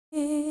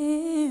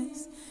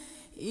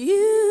Hey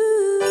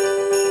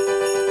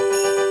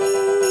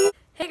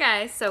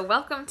guys, so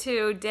welcome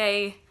to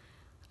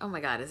oh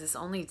my god, is this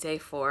only day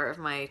 4 of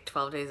my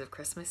 12 Days of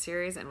Christmas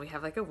series, and we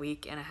have like a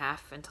week and a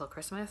half until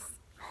Christmas?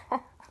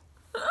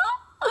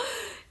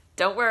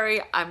 Don't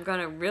worry, I'm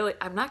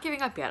not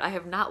giving up yet. I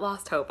have not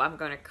lost hope. I'm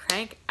gonna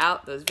crank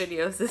out those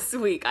videos this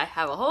week. I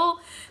have a whole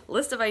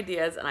list of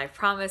ideas, and I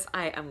promise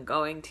I am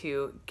going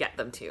to get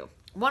them to you.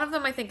 One of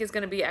them I think is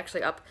going to be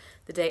actually up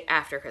the day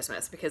after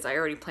Christmas, because I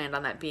already planned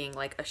on that being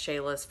like a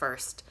Shayla's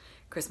first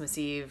Christmas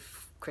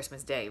Eve,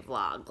 Christmas Day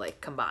vlog,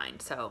 like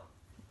combined. So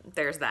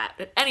there's that.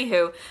 But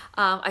anywho,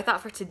 I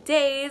thought for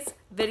today's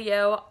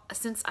video,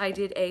 since I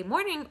did a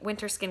morning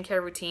winter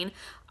skincare routine,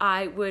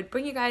 I would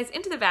bring you guys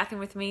into the bathroom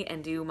with me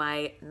and do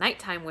my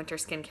nighttime winter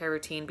skincare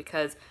routine,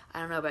 because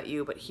I don't know about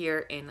you, but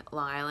here in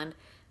I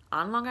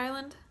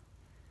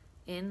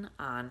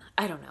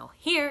don't know.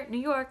 Here, New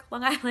York,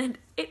 Long Island,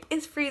 it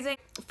is freezing.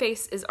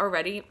 Face is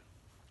already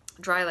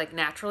dry, like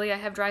naturally I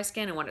have dry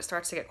skin, and when it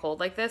starts to get cold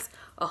like this,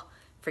 oh,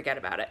 forget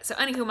about it. So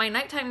anywho, my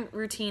nighttime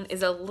routine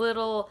is a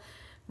little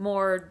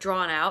more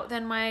drawn out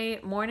than my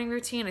morning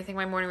routine. I think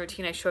my morning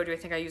routine I showed you, I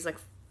think I use like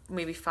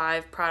maybe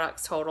 5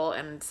 products total,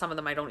 and some of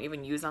them I don't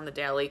even use on the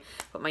daily,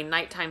 but my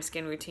nighttime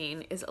skin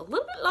routine is a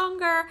little bit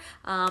longer.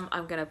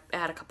 I'm gonna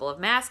add a couple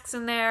of masks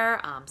in there,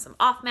 some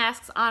off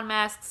masks, on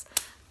masks.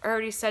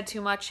 Already said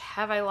too much.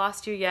 Have I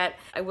lost you yet?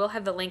 I will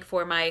have the link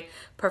for my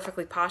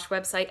Perfectly Posh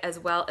website, as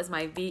well as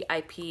my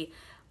VIP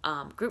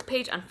group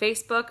page on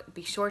Facebook.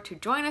 Be sure to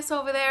join us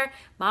over there.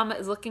 Mama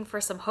is looking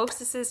for some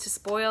hostesses to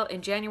spoil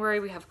in January.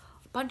 We have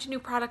a bunch of new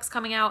products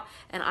coming out,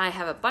 and I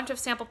have a bunch of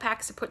sample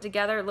packs to put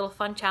together, little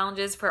fun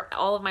challenges for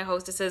all of my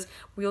hostesses.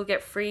 We'll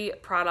get free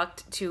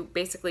product to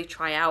basically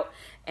try out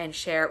and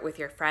share with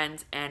your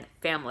friends and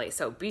family.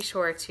 So be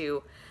sure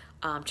to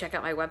check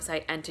out my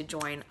website and to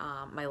join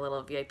my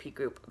little VIP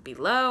group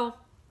below.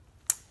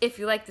 If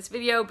you like this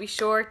video, be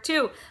sure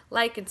to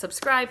like and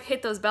subscribe,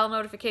 hit those bell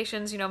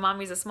notifications. You know,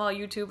 Mommy's a small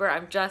YouTuber.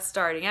 I'm just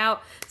starting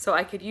out, so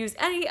I could use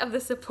any of the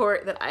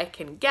support that I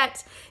can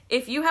get.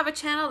 If you have a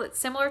channel that's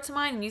similar to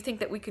mine and you think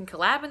that we can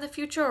collab in the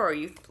future, or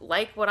you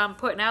like what I'm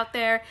putting out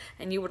there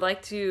and you would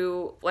like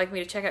me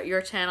to check out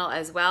your channel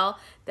as well,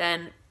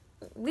 then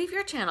leave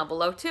your channel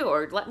below too,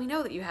 or let me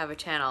know that you have a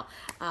channel.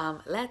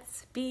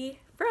 Let's be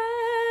friends.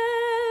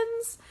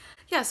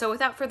 Yeah, so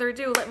without further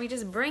ado, let me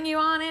just bring you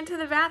on into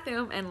the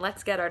bathroom and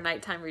let's get our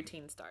nighttime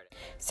routine started.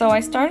 So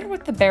I started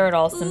with the Bare It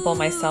All Simple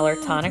Micellar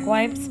Tonic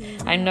Wipes.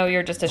 I know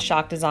you're just as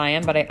shocked as I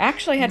am, but I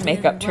actually had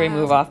makeup to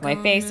remove off my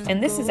face,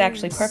 and this is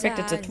actually perfect.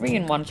 It's a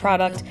 3-in-1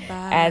 product,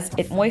 as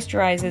it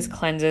moisturizes,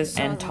 cleanses,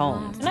 and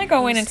tones. And I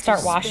go in and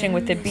start washing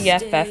with the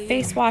BFF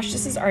face wash.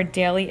 This is our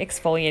daily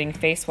exfoliating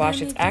face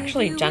wash. It's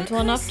actually gentle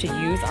enough to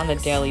use on the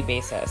daily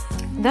basis.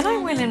 Then I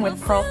went in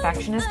with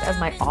Perfectionist as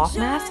my off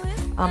mask.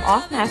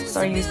 Off masks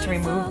are used to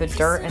remove the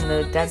dirt and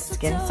the dead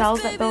skin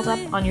cells that build up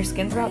on your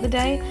skin throughout the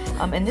day,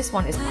 and this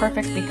one is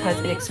perfect because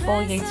it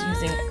exfoliates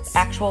using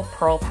actual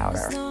pearl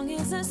powder.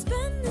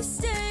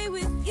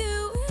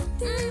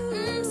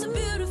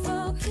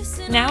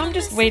 Now I'm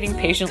just waiting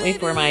patiently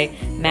for my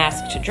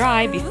mask to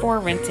dry before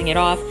rinsing it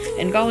off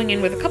and going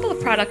in with a couple of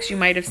products you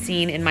might have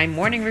seen in my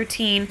morning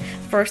routine.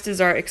 First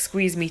is our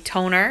Squeeze Me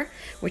Toner,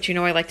 which you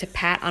know I like to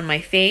pat on my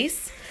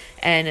face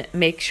and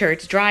make sure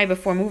it's dry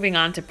before moving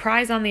on to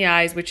Prize on the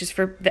Eyes, which is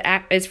for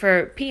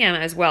PM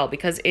as well,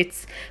 because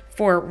it's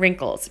for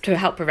wrinkles, to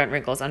help prevent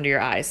wrinkles under your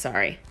eyes,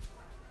 sorry.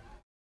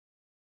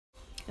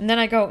 And then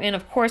I go in,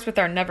 of course, with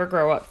our Never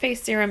Grow Up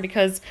face serum,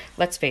 because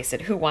let's face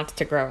it, who wants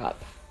to grow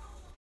up?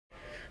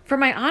 For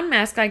my on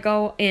mask, I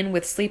go in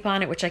with Sleep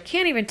On It, which I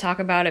can't even talk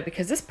about it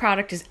because this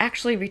product is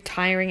actually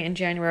retiring in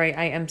January.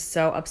 I am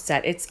so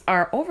upset. It's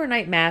our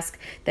overnight mask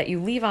that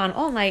you leave on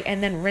all night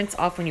and then rinse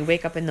off when you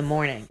wake up in the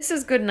morning. This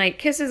is Good Night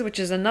Kisses, which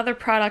is another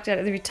product that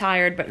is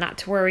retired, but not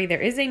to worry.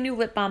 There is a new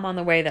lip balm on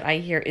the way that I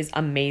hear is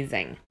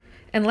amazing.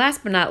 And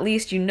last but not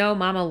least, you know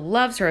Mama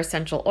loves her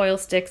essential oil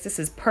sticks. This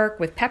is Perk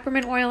with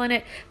peppermint oil in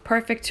it,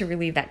 perfect to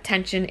relieve that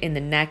tension in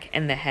the neck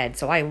and the head.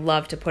 So I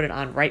love to put it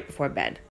on right before bed.